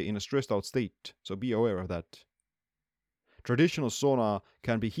your body in a stressed out state, so be aware of that. Traditional sauna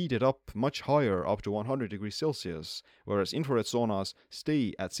can be heated up much higher, up to 100 degrees Celsius, whereas infrared saunas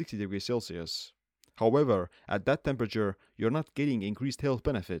stay at 60 degrees Celsius. However, at that temperature, you're not getting increased health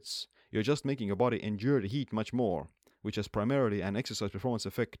benefits, you're just making your body endure the heat much more, which has primarily an exercise performance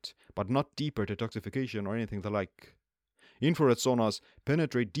effect, but not deeper detoxification or anything the like. Infrared saunas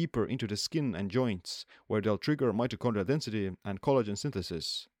penetrate deeper into the skin and joints, where they'll trigger mitochondrial density and collagen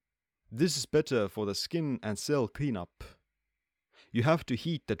synthesis. This is better for the skin and cell cleanup. You have to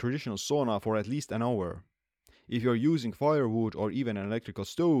heat the traditional sauna for at least an hour. If you're using firewood or even an electrical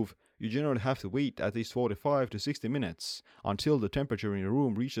stove, you generally have to wait at least 45 to 60 minutes until the temperature in your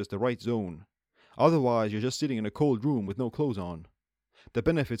room reaches the right zone. Otherwise, you're just sitting in a cold room with no clothes on. The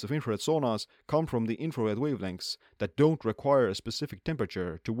benefits of infrared saunas come from the infrared wavelengths that don't require a specific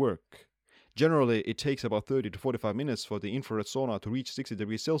temperature to work. Generally, it takes about 30 to 45 minutes for the infrared sauna to reach 60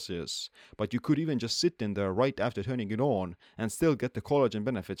 degrees Celsius, but you could even just sit in there right after turning it on and still get the collagen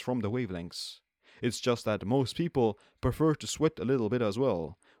benefits from the wavelengths. It's just that most people prefer to sweat a little bit as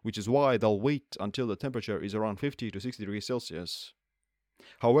well, which is why they'll wait until the temperature is around 50 to 60 degrees Celsius.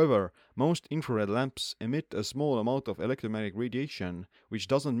 However, most infrared lamps emit a small amount of electromagnetic radiation, which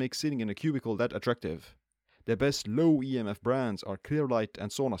doesn't make sitting in a cubicle that attractive. The best low EMF brands are Clearlight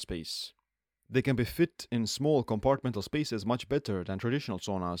and SaunaSpace. They can be fit in small compartmental spaces much better than traditional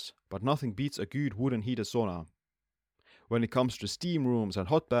saunas, but nothing beats a good wooden heated sauna. When it comes to steam rooms and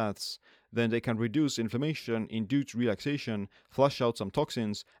hot baths, then they can reduce inflammation, induce relaxation, flush out some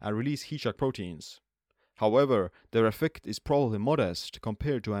toxins, and release heat shock proteins. However, their effect is probably modest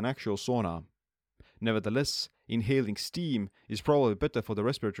compared to an actual sauna. Nevertheless, inhaling steam is probably better for the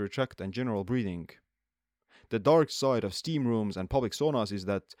respiratory tract and general breathing. The dark side of steam rooms and public saunas is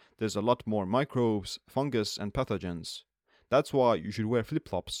that there's a lot more microbes, fungus, and pathogens. That's why you should wear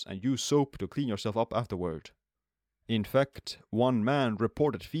flip-flops and use soap to clean yourself up afterward. In fact, one man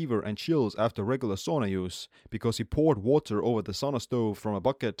reported fever and chills after regular sauna use because he poured water over the sauna stove from a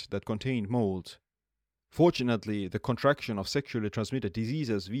bucket that contained mold. Fortunately, the contraction of sexually transmitted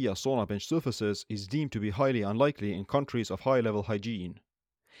diseases via sauna bench surfaces is deemed to be highly unlikely in countries of high-level hygiene.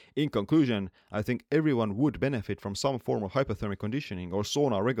 In conclusion, I think everyone would benefit from some form of hypothermic conditioning or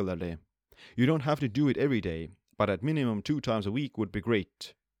sauna regularly. You don't have to do it every day, but at minimum 2 times a week would be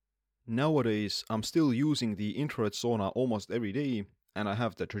great. Nowadays, I'm still using the infrared sauna almost every day, and I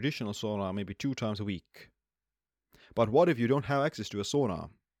have the traditional sauna maybe 2 times a week. But what if you don't have access to a sauna?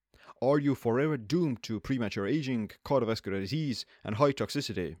 Are you forever doomed to premature aging, cardiovascular disease, and high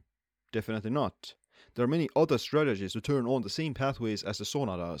toxicity? Definitely not. There are many other strategies to turn on the same pathways as the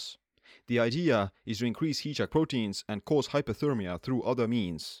sauna does. The idea is to increase heat-shock proteins and cause hypothermia through other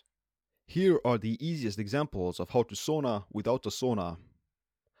means. Here are the easiest examples of how to sauna without the sauna.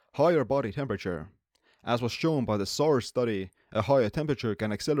 Higher body temperature. As was shown by the SARS study, a higher temperature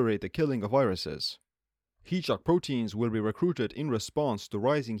can accelerate the killing of viruses. Heat-shock proteins will be recruited in response to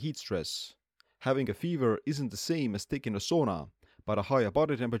rising heat stress. Having a fever isn't the same as taking a sauna, but a higher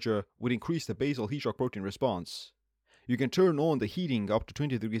body temperature would increase the basal heat-shock protein response. You can turn on the heating up to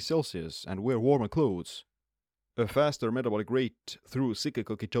 20 degrees Celsius and wear warmer clothes. A faster metabolic rate through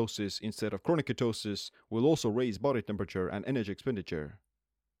cyclical ketosis instead of chronic ketosis will also raise body temperature and energy expenditure.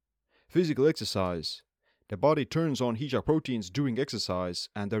 Physical exercise. The body turns on heat-shock proteins during exercise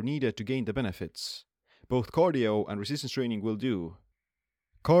and they're needed to gain the benefits. Both cardio and resistance training will do.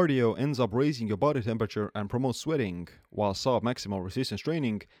 Cardio ends up raising your body temperature and promotes sweating, while sub-maximal resistance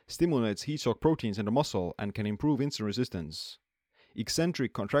training stimulates heat-shock proteins in the muscle and can improve insulin resistance.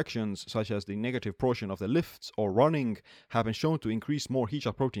 Eccentric contractions, such as the negative portion of the lifts or running, have been shown to increase more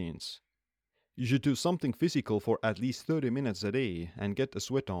heat-shock proteins. You should do something physical for at least 30 minutes a day and get the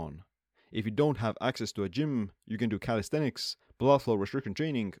sweat on. If you don't have access to a gym, you can do calisthenics, blood flow restriction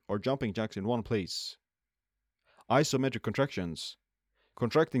training, or jumping jacks in one place. Isometric contractions.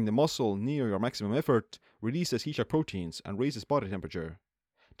 Contracting the muscle near your maximum effort releases heat-shock proteins and raises body temperature.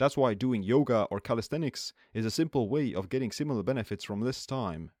 That's why doing yoga or calisthenics is a simple way of getting similar benefits from less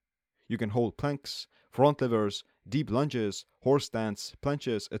time. You can hold planks, front levers, deep lunges, horse stance,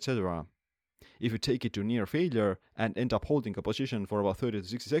 planches, etc. If you take it to near failure and end up holding a position for about 30 to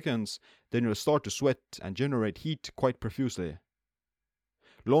 60 seconds, then you'll start to sweat and generate heat quite profusely.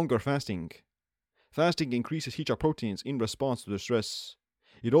 Longer fasting. Fasting increases heat-shock proteins in response to the stress.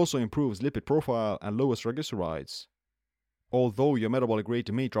 It also improves lipid profile and lowers triglycerides. Although your metabolic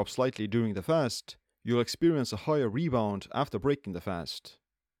rate may drop slightly during the fast, you'll experience a higher rebound after breaking the fast.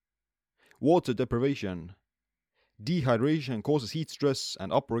 Water deprivation. Dehydration causes heat stress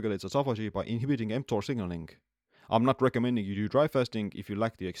and upregulates autophagy by inhibiting mTOR signaling. I'm not recommending you do dry fasting if you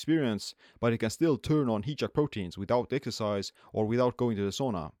lack the experience, but it can still turn on heat-shock proteins without exercise or without going to the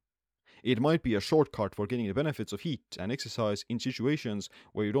sauna. It might be a shortcut for getting the benefits of heat and exercise in situations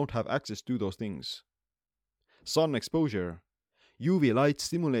where you don't have access to those things. Sun exposure. UV light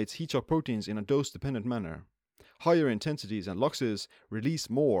stimulates heat-shock proteins in a dose-dependent manner. Higher intensities and luxes release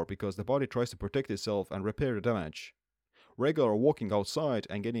more because the body tries to protect itself and repair the damage. Regular walking outside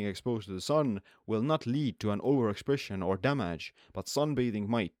and getting exposed to the sun will not lead to an overexpression or damage, but sunbathing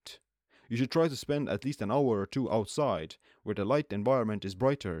might. You should try to spend at least an hour or 2 outside, where the light environment is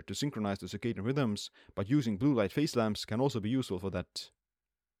brighter to synchronize the circadian rhythms, but using blue light face lamps can also be useful for that.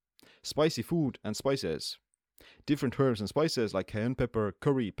 Spicy food and spices. Different herbs and spices like cayenne pepper,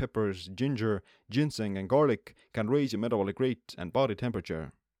 curry, peppers, ginger, ginseng, and garlic can raise your metabolic rate and body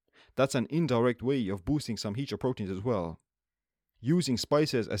temperature. That's an indirect way of boosting some heat-shock proteins as well. Using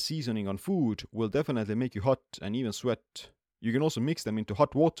spices as seasoning on food will definitely make you hot and even sweat. You can also mix them into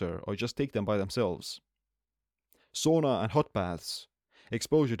hot water or just take them by themselves. Sauna and hot baths.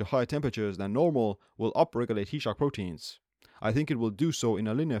 Exposure to higher temperatures than normal will upregulate heat-shock proteins. I think it will do so in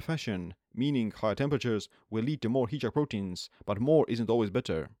a linear fashion, meaning higher temperatures will lead to more heat-shock proteins, but more isn't always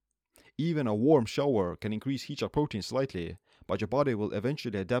better. Even a warm shower can increase heat-shock proteins slightly, but your body will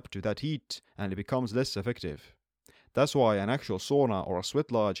eventually adapt to that heat and it becomes less effective. That's why an actual sauna or a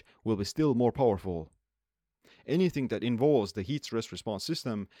sweat lodge will be still more powerful. Anything that involves the heat stress response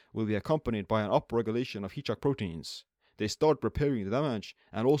system will be accompanied by an upregulation of heat-shock proteins. They start repairing the damage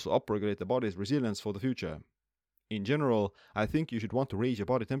and also upregulate the body's resilience for the future. In general, I think you should want to raise your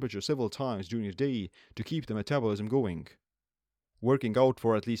body temperature several times during the day to keep the metabolism going. Working out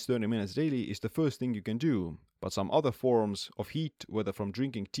for at least 30 minutes daily is the first thing you can do, but some other forms of heat, whether from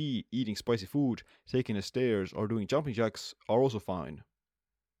drinking tea, eating spicy food, taking the stairs, or doing jumping jacks, are also fine.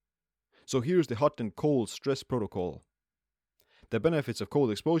 So here's the hot and cold stress protocol. The benefits of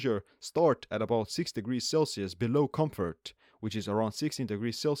cold exposure start at about 6 degrees Celsius below comfort, which is around 16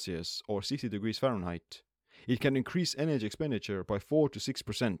 degrees Celsius or 60 degrees Fahrenheit. It can increase energy expenditure by 4 to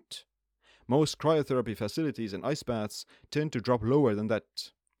 6%. Most cryotherapy facilities and ice baths tend to drop lower than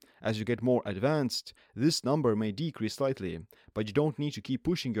that. As you get more advanced, this number may decrease slightly, but you don't need to keep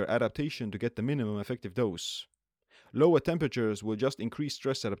pushing your adaptation to get the minimum effective dose. Lower temperatures will just increase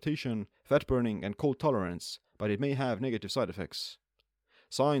stress adaptation, fat burning, and cold tolerance, but it may have negative side effects.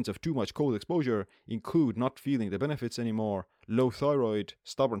 Signs of too much cold exposure include not feeling the benefits anymore, low thyroid,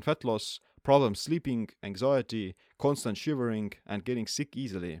 stubborn fat loss, problems sleeping, anxiety, constant shivering, and getting sick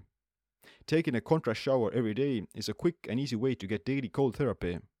easily. Taking a contrast shower every day is a quick and easy way to get daily cold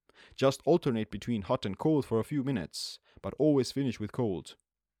therapy. Just alternate between hot and cold for a few minutes, but always finish with cold.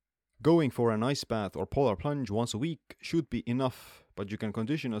 Going for an ice bath or polar plunge once a week should be enough, but you can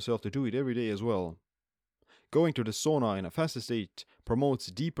condition yourself to do it every day as well. Going to the sauna in a fasted state promotes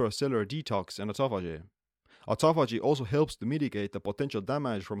deeper cellular detox and autophagy. Autophagy also helps to mitigate the potential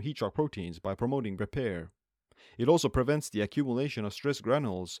damage from heat shock proteins by promoting repair. It also prevents the accumulation of stress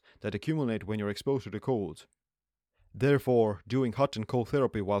granules that accumulate when you're exposed to the cold. Therefore, doing hot and cold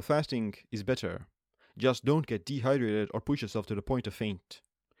therapy while fasting is better. Just don't get dehydrated or push yourself to the point of faint.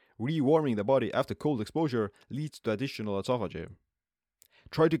 Rewarming the body after cold exposure leads to additional autophagy.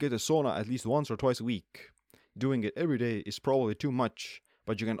 Try to get a sauna at least once or twice a week. Doing it every day is probably too much,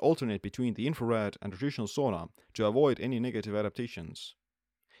 but you can alternate between the infrared and traditional sauna to avoid any negative adaptations.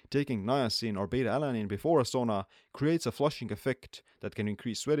 Taking niacin or beta-alanine before a sauna creates a flushing effect that can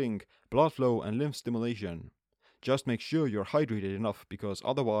increase sweating, blood flow, and lymph stimulation. Just make sure you're hydrated enough because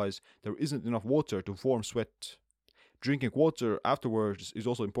otherwise there isn't enough water to form sweat. Drinking water afterwards is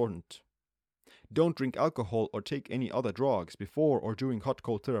also important. Don't drink alcohol or take any other drugs before or during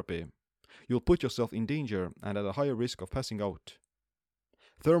hot-cold therapy. You'll put yourself in danger and at a higher risk of passing out.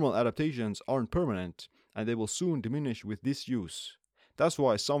 Thermal adaptations aren't permanent and they will soon diminish with disuse. That's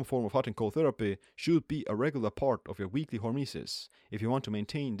why some form of hot and cold therapy should be a regular part of your weekly hormesis if you want to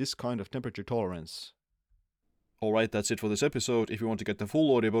maintain this kind of temperature tolerance. Alright, that's it for this episode. If you want to get the full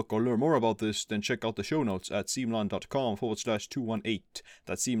audiobook or learn more about this, then check out the show notes at siimland.com/218.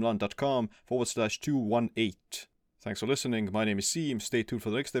 That's siimland.com/218. Thanks for listening. My name is Siim. Stay tuned for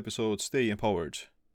the next episode. Stay empowered.